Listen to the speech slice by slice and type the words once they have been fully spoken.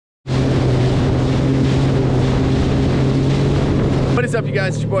What is up, you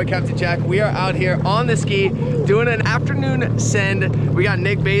guys? It's your boy Captain Jack. We are out here on the ski doing an afternoon send. We got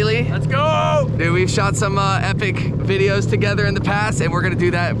Nick Bailey. Let's go! Dude, we've shot some epic videos together in the past, and we're gonna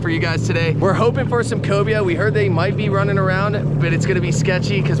do that for you guys today. We're hoping for some cobia. We heard they might be running around, but it's gonna be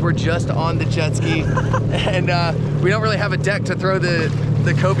sketchy because we're just on the jet ski, and we don't really have a deck to throw the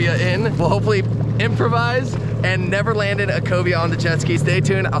cobia in. We'll hopefully improvise and never landed a cobia on the jet ski. Stay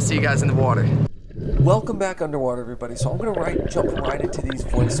tuned. I'll see you guys in the water. Welcome back underwater, everybody. So I'm gonna jump right into these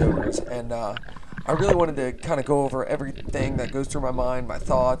voiceovers, and I really wanted to kind of go over everything that goes through my mind, my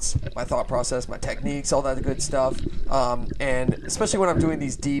thoughts, my thought process, my techniques, all that good stuff, and especially when I'm doing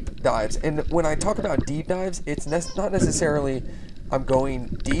these deep dives. And when I talk about deep dives, it's not necessarily I'm going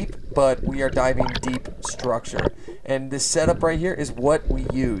deep, but we are diving deep structure. And this setup right here is what we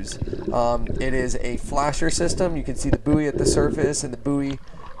use. It is a flasher system. You can see the buoy at the surface, and the buoy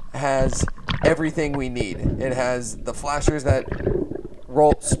has everything we need. It has the flashers that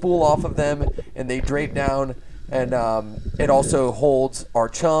spool off of them and they drape down, and it also holds our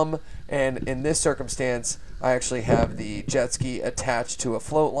chum. And in this circumstance, I actually have the jet ski attached to a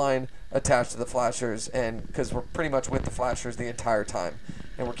float line attached to the flashers, and because we're pretty much with the flashers the entire time,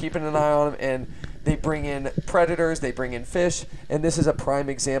 and we're keeping an eye on them, and they bring in predators, they bring in fish, and this is a prime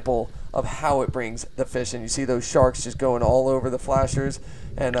example of how it brings the fish. And you see those sharks just going all over the flashers,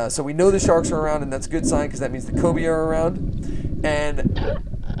 and so we know the sharks are around, and that's a good sign because that means the cobia are around. And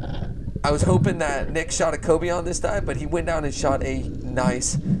I was hoping that Nick shot a cobia on this dive, but he went down and shot a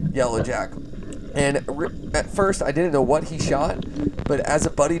nice yellowjack. And at first I didn't know what he shot, but as a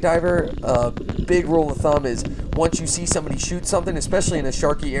buddy diver, a big rule of thumb is once you see somebody shoot something, especially in a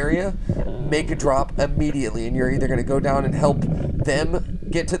sharky area, make a drop immediately, and you're either going to go down and help them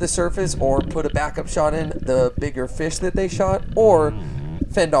get to the surface or put a backup shot in the bigger fish that they shot, or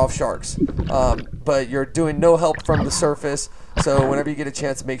fend off sharks. But you're doing no help from the surface, so whenever you get a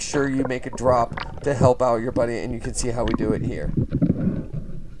chance, make sure you make a drop to help out your buddy, and you can see how we do it here.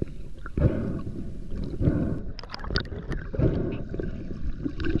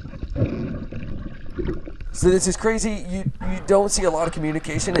 So this is crazy. You don't see a lot of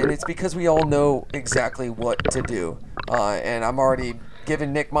communication, and it's because we all know exactly what to do. And I'm already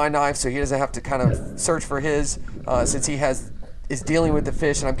giving Nick my knife so he doesn't have to kind of search for his, since he is dealing with the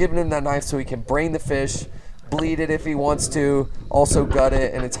fish, and I'm giving him that knife so he can brain the fish, bleed it if he wants to, also gut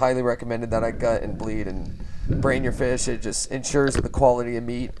it, and it's highly recommended that I gut and bleed and brain your fish. It just ensures the quality of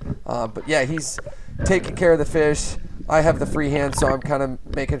meat. But yeah, he's taking care of the fish. I have the free hand, so I'm kind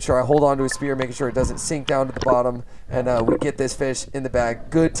of making sure I hold on to a spear, making sure it doesn't sink down to the bottom, and we get this fish in the bag.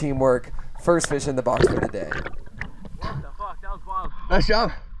 Good teamwork. First fish in the box for the day. What the fuck? That was wild. Nice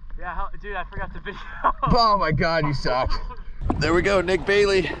job. Yeah, dude, I forgot to video. Oh my God, you suck. There we go, Nick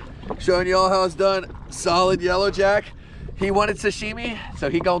Bailey showing you all how it's done. Solid yellowjack. He wanted sashimi, so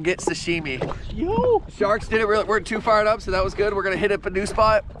he gonna get sashimi. Yo! Sharks weren't too fired up, so that was good. We're gonna hit up a new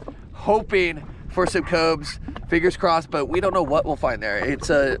spot, hoping for some cobes, fingers crossed, but we don't know what we'll find there. It's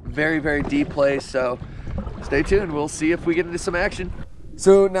a very, very deep place, so stay tuned. We'll see if we get into some action.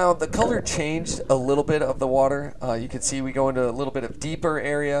 So now the color changed a little bit of the water. You can see we go into a little bit of deeper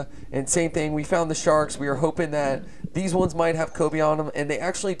area, and same thing, we found the sharks. We were hoping that these ones might have cobia on them, and they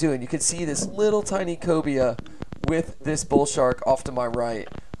actually do, and you can see this little tiny cobia with this bull shark off to my right.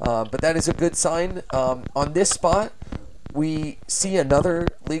 But that is a good sign. On this spot, we see another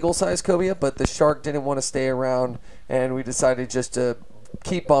legal size cobia, but the shark didn't want to stay around, and we decided just to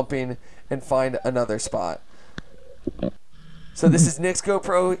keep bumping and find another spot. So this is Nick's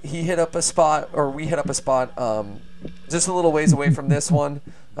GoPro. He hit up a spot, or we hit up a spot just a little ways away from this one.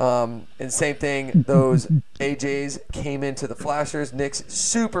 And same thing, those AJs came into the flashers. Nick's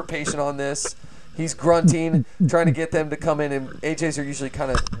super patient on this. He's grunting, trying to get them to come in, and AJs are usually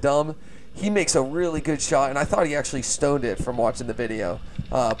kind of dumb. He makes a really good shot, and I thought he actually stoned it from watching the video.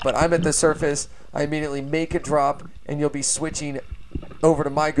 But I'm at the surface. I immediately make a drop, and you'll be switching over to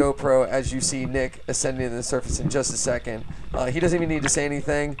my GoPro as you see Nick ascending to the surface in just a second. He doesn't even need to say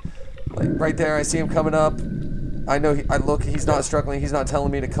anything. Like right there, I see him coming up. I know he's not struggling. He's not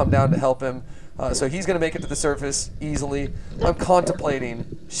telling me to come down to help him. So he's going to make it to the surface easily. I'm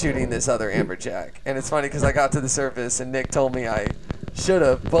contemplating shooting this other amberjack. And it's funny because I got to the surface and Nick told me I should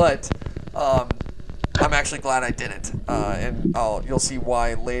have, but I'm actually glad I didn't. And you'll see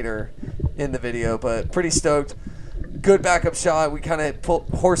why later in the video, but pretty stoked. Good backup shot. We kind of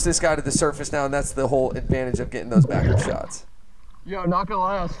horse this guy to the surface now, and that's the whole advantage of getting those backup shots. Yo, not gonna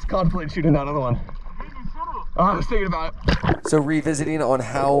lie, I was contemplating shooting that other one. I was thinking about it. So revisiting on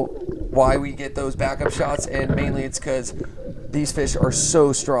why we get those backup shots, and mainly it's because these fish are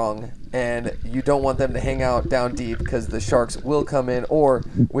so strong and you don't want them to hang out down deep because the sharks will come in, or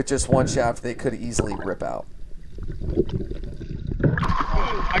with just one shaft they could easily rip out.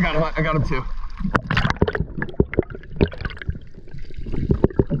 I got him too.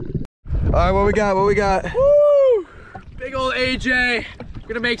 All right, what we got? Woo! Big old AJ,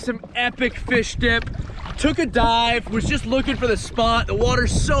 gonna make some epic fish dip. Took a dive, was just looking for the spot. The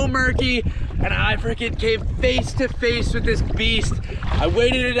water's so murky, and I freaking came face to face with this beast. I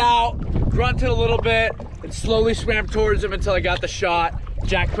waited it out, grunted a little bit, and slowly swam towards him until I got the shot.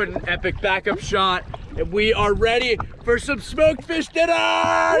 Jack put an epic backup shot, and we are ready for some smoked fish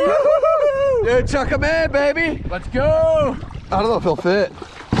dinner! Dude, chuck him in, baby! Let's go! I don't know if he'll fit.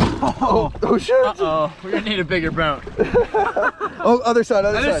 Oh shit! Uh-oh, we're gonna need a bigger boat. Oh, other side.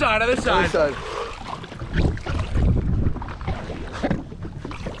 Other side.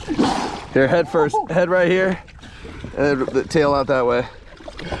 Here, head first. Head right here, and the tail out that way.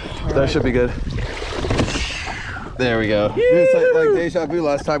 That should be good. There we go. Dude, it's like deja vu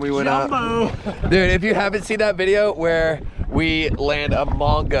last time we went out. Dude, if you haven't seen that video where we land a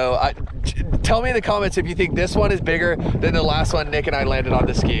mongo, tell me in the comments if you think this one is bigger than the last one Nick and I landed on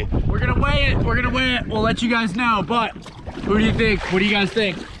the ski. We're gonna weigh it. We'll let you guys know, but who do you think? What do you guys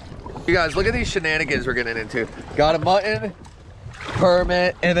think? You guys, look at these shenanigans we're getting into. Got a mutton,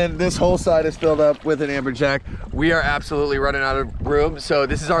 permit, and then this whole side is filled up with an amberjack. We are absolutely running out of room, so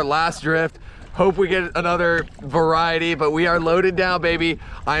this is our last drift. Hope we get another variety, but we are loaded down, baby.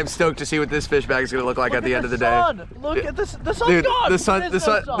 I am stoked to see what this fish bag is gonna look like at the end of the day. Look at this, the sun's dude, gone.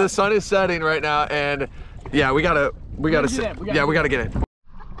 The sun is setting right now, and yeah, we gotta get in.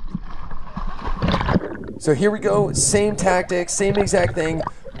 So here we go, same tactics, same exact thing,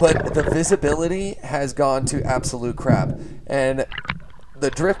 but the visibility has gone to absolute crap. And the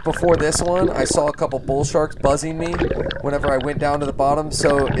drift before this one, I saw a couple bull sharks buzzing me whenever I went down to the bottom,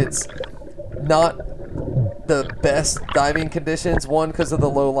 so it's not the best diving conditions, one because of the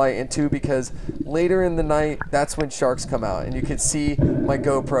low light, and two because later in the night that's when sharks come out, and you can see my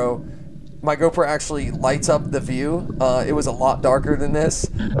GoPro actually lights up the view. It was a lot darker than this,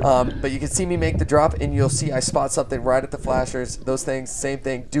 but you can see me make the drop, and you'll see I spot something right at the flashers. Those things, same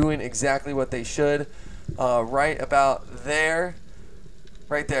thing, doing exactly what they should. Right about there,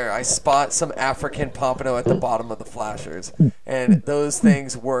 right there, I spot some African pompano at the bottom of the flashers, and those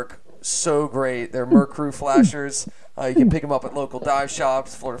things work so great. They're Mercrew flashers. You can pick them up at local dive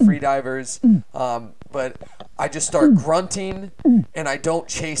shops, Florida free divers. But I just start grunting, and I don't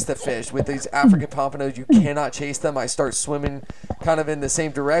chase the fish. With these African pompanos, you cannot chase them. I start swimming kind of in the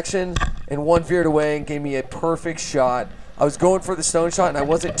same direction, and one veered away and gave me a perfect shot. I was going for the stone shot, and I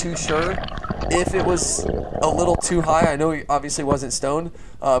wasn't too sure if it was a little too high. I know he obviously wasn't stoned,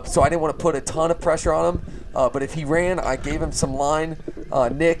 so I didn't want to put a ton of pressure on him. But if he ran, I gave him some line.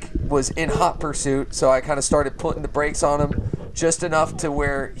 Nick was in hot pursuit, so I kind of started putting the brakes on him just enough to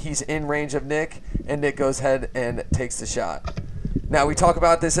where he's in range of Nick, and Nick goes ahead and takes the shot. Now, we talk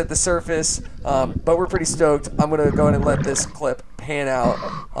about this at the surface, but we're pretty stoked. I'm going to go ahead and let this clip pan out.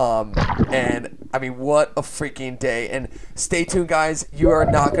 And, I mean, what a freaking day. And stay tuned, guys. You are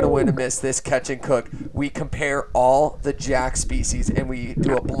not going to want to miss this catch and cook. We compare all the jack species, and we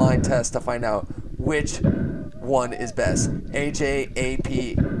do a blind test to find out which one is best. AJ,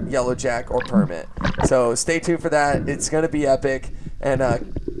 AP, yellow jack, or permit. So stay tuned for that. It's going to be epic. And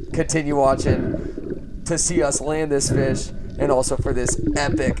continue watching to see us land this fish, and also for this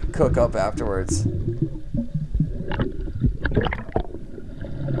epic cook-up afterwards.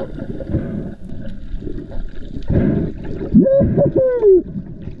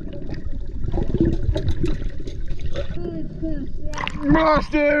 Yes,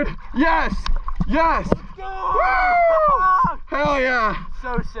 dude! Yes! Yes! Let's go! Woo! Hell yeah!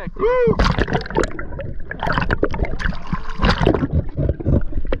 So sick, dude. Woo!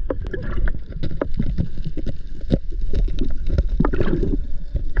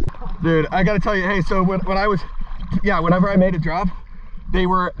 Dude, I gotta tell you, hey, so when I was, whenever I made a drop, they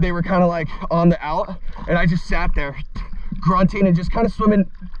were kind of like on the out, and I just sat there grunting and just kind of swimming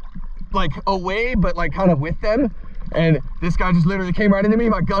like away, but like kind of with them. And this guy just literally came right into me.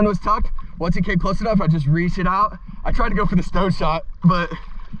 My gun was tucked. Once he came close enough, I just reached it out. I tried to go for the stone shot, but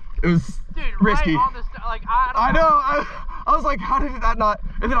it was risky. Right on the like, I was like, how did that not?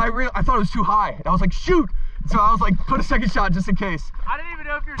 And then I thought it was too high. And I was like, shoot. So I was like, put a second shot just in case. I didn't even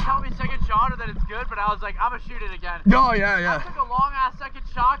know if you were telling me second shot or that it's good, but I was like, I'm gonna shoot it again. Oh, yeah. I took a long ass second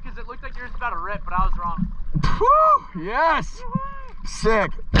shot because it looked like yours was about to rip, but I was wrong. Woo! Yes!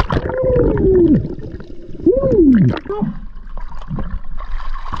 Sick.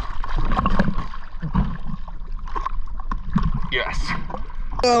 Yes.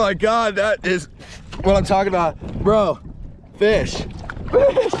 Oh my God, that is what I'm talking about. Bro, fish.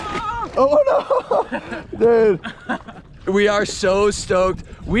 Fish. Oh no. Dude. We are so stoked.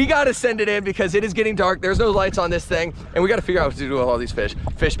 We gotta send it in because it is getting dark. There's no lights on this thing, and we gotta figure out what to do with all these fish.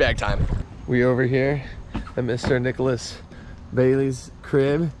 Fish bag time. We over here at Mr. Nicholas Bailey's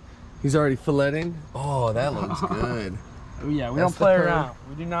crib. He's already filleting. Oh, that looks good. Oh yeah, we don't play around.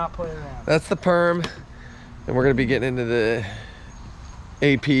 We do not play around. That's the perm, and we're gonna be getting into the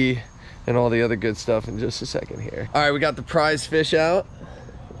AP and all the other good stuff in just a second here. All right, we got the prize fish out.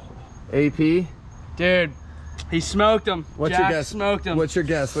 AP. Dude, he smoked him. What's Jack your guess? Smoked him. What's your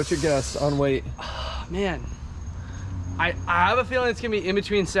guess? What's your guess on weight? Man, I have a feeling it's gonna be in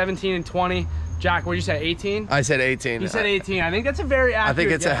between 17 and 20. Jack, what did you say, 18? I said 18. You said 18. I think that's a very accurate I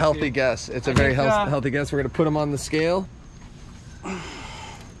think it's guess, a healthy dude. guess. It's a very healthy guess. We're gonna put him on the scale.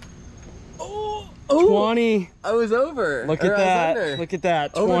 20. I was over. Look at that. Look at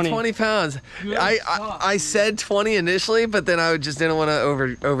that. 20. Over 20 pounds. I said 20 initially, but then I just didn't want to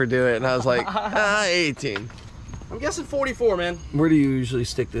overdo it, and I was like, 18. I'm guessing 44, man. Where do you usually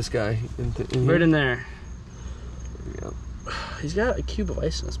stick this guy? Right in there. There we go. He's got a cube of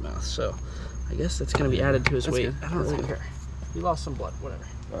ice in his mouth, so I guess that's gonna be added to his weight. Good. I don't really care. He lost some blood. Whatever.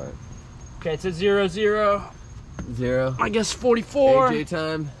 All right. Okay, it's at 0, 0. 0. I guess 44. AJ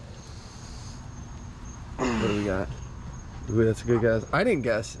time. What do we got? Ooh, that's a good guess. I didn't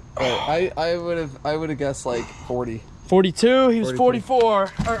guess. Oh, I would have guessed like 40. 42. He was 42. 44.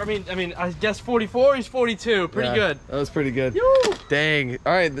 Or, I mean, I guessed 44. He's 42. Pretty good. That was pretty good. Yoo. Dang.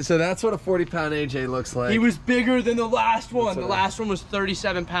 All right, so that's what a 40-pound AJ looks like. He was bigger than the last one. The last one was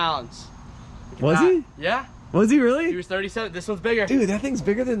 37 pounds. Was he? Yeah. Was he really? He was 37. This one's bigger. Dude, that thing's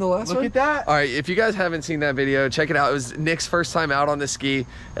bigger than the last one. Look at that. All right, if you guys haven't seen that video, check it out. It was Nick's first time out on the ski,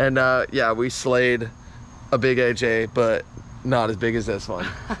 and yeah, we slayed a big AJ, but not as big as this one.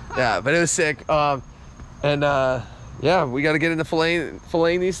 Yeah, but it was sick. Yeah, we got to get into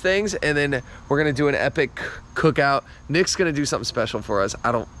filleting these things, and then we're gonna do an epic cookout. Nick's gonna do something special for us.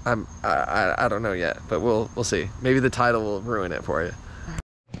 I don't know yet, but we'll see. Maybe the title will ruin it for you.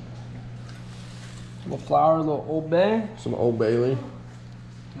 A little flour, a little Old Bay. Some Old Bailey.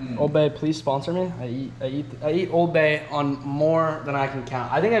 Old Bay, please sponsor me. I eat Old Bay on more than I can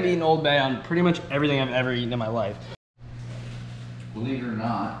count. I think I've eaten Old Bay on pretty much everything I've ever eaten in my life. Believe it or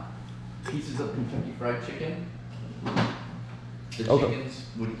not, pieces of Kentucky Fried Chicken. The chickens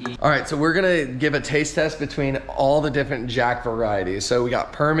would eat. All right, so we're gonna give a taste test between all the different Jack varieties. So we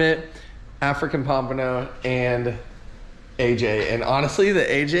got Permit, African Pompano, and AJ. And honestly, the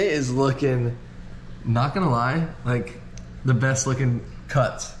AJ is looking, not gonna lie, like the best looking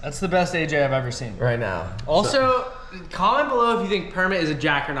cuts That's the best AJ I've ever seen. right now. Also, comment below if you think Permit is a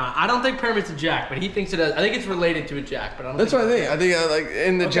Jack or not. I don't think Permit's a Jack, but he thinks it is. I think it's related to a Jack, but I don't That's think what I think. I think like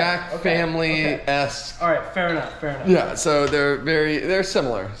in the Jack family-esque. All right, fair enough, fair enough. Yeah, so they're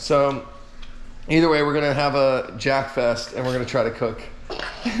similar. So either way, we're gonna have a Jack Fest, and we're gonna try to cook.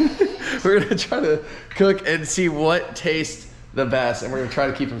 We're gonna try to cook and see what tastes the best, and we're gonna try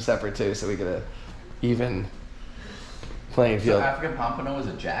to keep them separate too, so we get a even playing So field. African Pompano is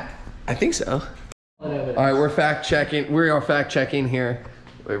a Jack? I think so. All right, we're fact checking. We are fact checking here.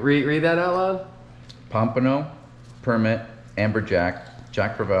 Wait, read that out loud. Pompano, Permit, Amberjack,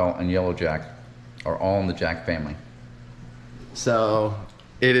 Jack Crevalle, and Yellow Jack are all in the Jack family. So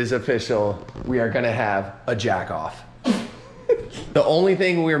it is official. We are gonna have a Jack off. The only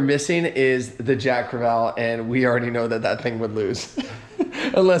thing we're missing is the Jack Crevalle, and we already know that that thing would lose.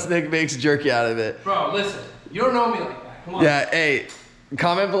 Unless Nick makes jerky out of it. Bro, listen, you don't know me like that. Come on. Yeah, hey,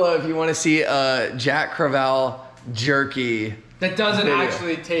 comment below if you want to see a Jack Crevalle jerky. That doesn't video.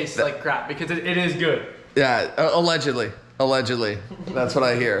 actually taste like crap, because it is good. Yeah, allegedly. That's what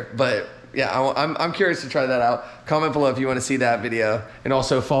I hear. But yeah, I'm curious to try that out. Comment below if you want to see that video. And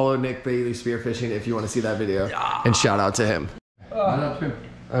also follow Nick Bailey Spearfishing if you want to see that video. Yeah. And shout out to him. All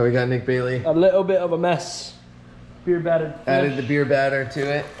right, we got Nick Bailey. A little bit of a mess. Beer battered fish. Added the beer batter to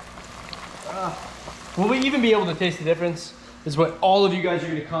it. Will we even be able to taste the difference? Is what all of you guys are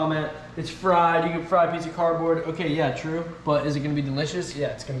gonna comment. It's fried, you can fry a piece of cardboard. Okay, yeah, true. But is it gonna be delicious? Yeah,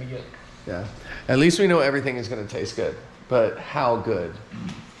 it's gonna be good. Yeah. At least we know everything is going to taste good. But how good?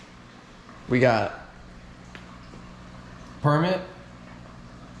 We got Permit,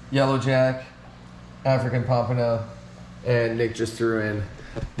 Yellow Jack, African Pompano, and Nick just threw in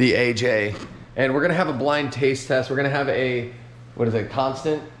the AJ. And we're going to have a blind taste test. We're going to have a, what is it,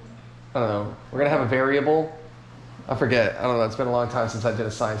 constant? I don't know. We're going to have a variable. I forget. I don't know. It's been a long time since I did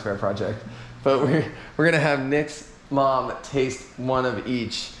a science fair project. But we're gonna have Nick's mom taste one of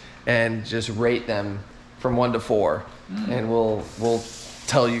each and just rate them from 1 to 4, and we'll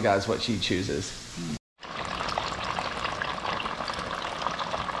tell you guys what she chooses.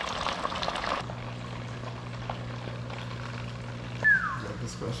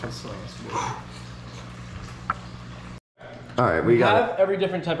 All right, we have every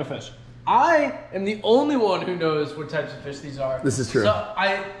different type of fish. I am the only one who knows what types of fish these are. This is true. So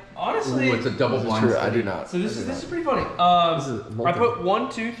I honestly, Ooh, it's a double blind. True, I do not. So this is pretty funny. I put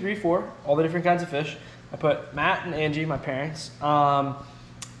 1, 2, 3, 4, all the different kinds of fish. I put Matt and Angie, my parents, and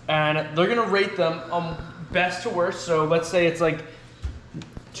they're gonna rate them best to worst. So let's say it's like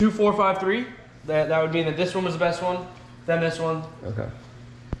 2, 4, 5, 3. That would mean that this one was the best one, then this one. Okay.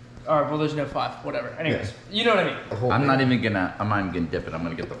 All right, well, there's no 5, whatever. Anyways, you know what I mean. I'm not even gonna dip it. I'm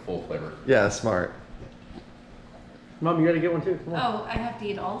gonna get the full flavor. Yeah, smart. Mom, you gotta get one too. Come on. Oh, I have to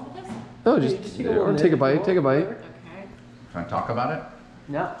eat all of this? No, just or take a bite. Take a bite. Okay. Can I talk about it?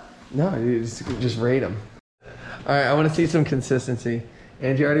 No. No, you just rate them. All right, I want to see some consistency.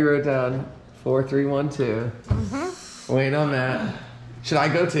 Angie already wrote down 4, 3, 1, 2. Waiting on that. Should I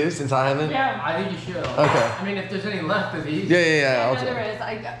go too, since I haven't? Yeah. I think you should. Okay. I mean, if there's any left of these. Yeah. No, there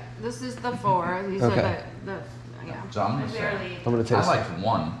is. This is the 4. These Okay. are the yeah. So I'm I gonna say. barely. I'm gonna taste. I liked 1.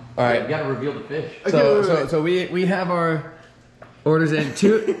 All right. You gotta reveal the fish. So we have our orders in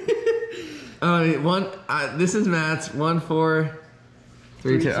 2. One. This is Matt's 1, 4,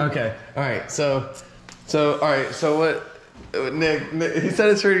 3, 2. Okay. All right. So all right. So what? Nick, he said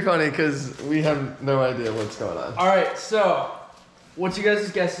it's pretty funny because we have no idea what's going on. All right. So, what's you guys'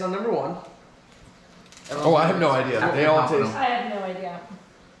 guesses on number 1? Oh, I have no idea. They all taste. I have no idea.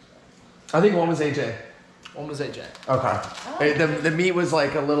 I think one was AJ. One was AJ. Okay. Hey, the meat was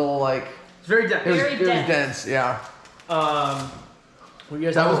like a little like. It's very dense. It was, Very it was dense. dense. Yeah. What you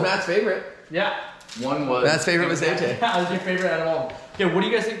guys That think? was Matt's favorite. Yeah. 1 was. Matt's favorite was AJ. Yeah, that was your favorite out of all. Okay, what do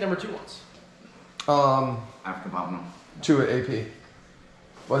you guys think number 2 was? African Pompano. 2 at AP.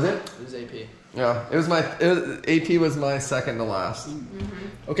 Was it? It was AP. Yeah. AP was my second to last.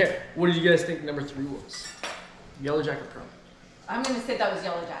 Okay, what did you guys think number 3 was? Yellow Jacket Pro. I'm gonna say that was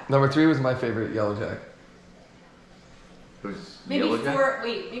Yellow Jack. Number 3 was my favorite, Yellow Jack. It was Maybe Yellow Jack? 4.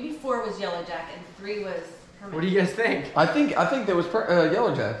 Wait, maybe 4 was Yellow Jack and 3 was Hermit. What do you guys think? I think there was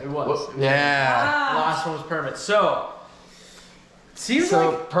Yellow Jack. It was. Yeah. Ah. Last one was Permit. So, seems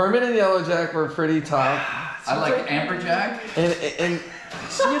So like Permit and Yellow Jack were pretty top. I like Amberjack. And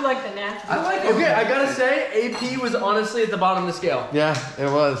You like the natural. I like okay, I gotta say, AP was honestly at the bottom of the scale. yeah, it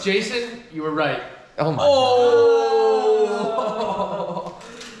was. Jason, you were right. Oh my. Oh!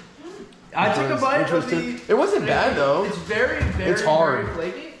 I took a bite of the. It wasn't bad though. It's very, very, It's hard.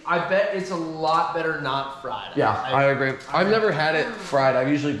 very flaky. I bet it's a lot better not fried. Yeah, I agree. I've never had it fried. I've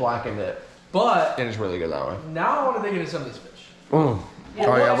usually blackened it, But and it's really good that way. now I want to dig into some of these fish. Oh, Yeah.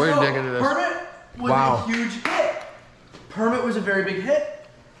 oh yeah, we're So, digging into this. Permit was Wow. a huge hit. Permit was a very big hit.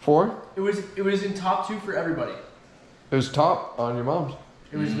 4? It was in top 2 for everybody. It was top on your mom's.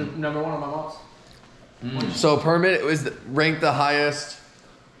 It was the number 1 on my mom's. So Permit was ranked the highest.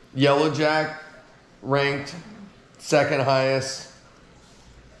 Yellow Jack ranked second highest.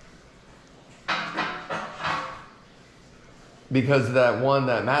 Because of that one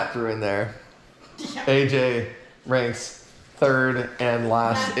that Matt threw in there. AJ ranks third and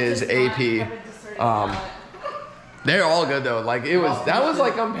last Matt is does not AP. have a discerning Um, palate. They're all good though. Like that was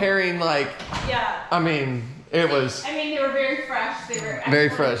like comparing like, Yeah. I mean, it was I mean, they were very fresh. They were very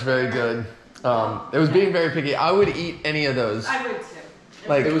excellent. fresh, very good. It was being very picky. I would eat any of those. I would too.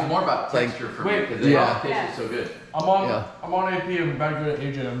 Like It was more about Like- texture for Wait, me because they yeah. all tasted so good. I'm on Yeah. AP. I'm about to go to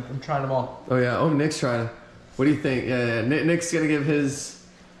AJ. I'm trying them all. Oh yeah. Oh, Nick's trying. What do you think? Yeah. Nick's gonna give his.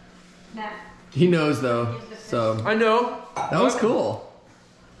 Nah. He knows though. So I know. that was cool.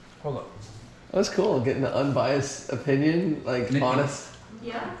 Hold up. That was cool. Getting an unbiased opinion, like Nick- honest.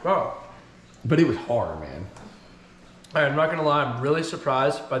 Yeah. Oh. But it was hard, man. I'm not gonna lie. I'm really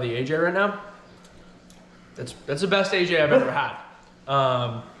surprised by the AJ right now. That's the best AJ I've ever had,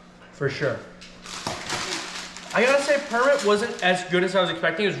 for sure. I gotta say, Permit wasn't as good as I was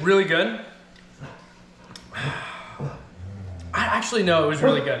expecting. It was really good. No, it was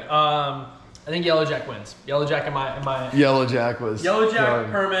really good. I think Yellow Jack wins. Yellow Jack in my Yellow Jack was. Yellow Jack,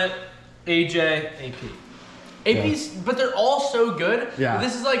 hard. Permit, AJ, AP. AP's, but they're all so good. Yeah.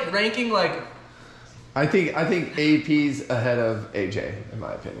 This is like ranking like. I think AP's ahead of AJ in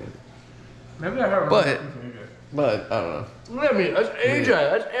my opinion. Maybe I heard. But I don't know. Look at me. That's AJ.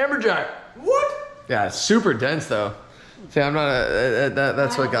 That's Amberjack. What? Yeah, it's super dense though. See, I'm not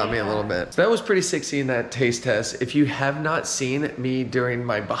that's what got me a little bit. So that was pretty sick seeing that taste test. If you have not seen me during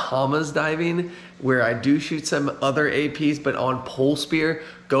my Bahamas diving, where I do shoot some other APs, but on pole spear,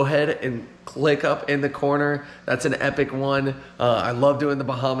 go ahead and click up in the corner. That's an epic one. I love doing the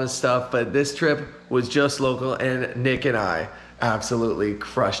Bahamas stuff, but this trip was just local, and Nick and I absolutely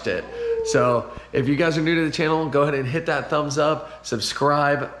crushed it. So if you guys are new to the channel, go ahead and hit that thumbs up,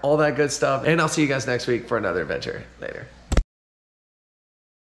 subscribe, all that good stuff. And I'll see you guys next week for another adventure. Later.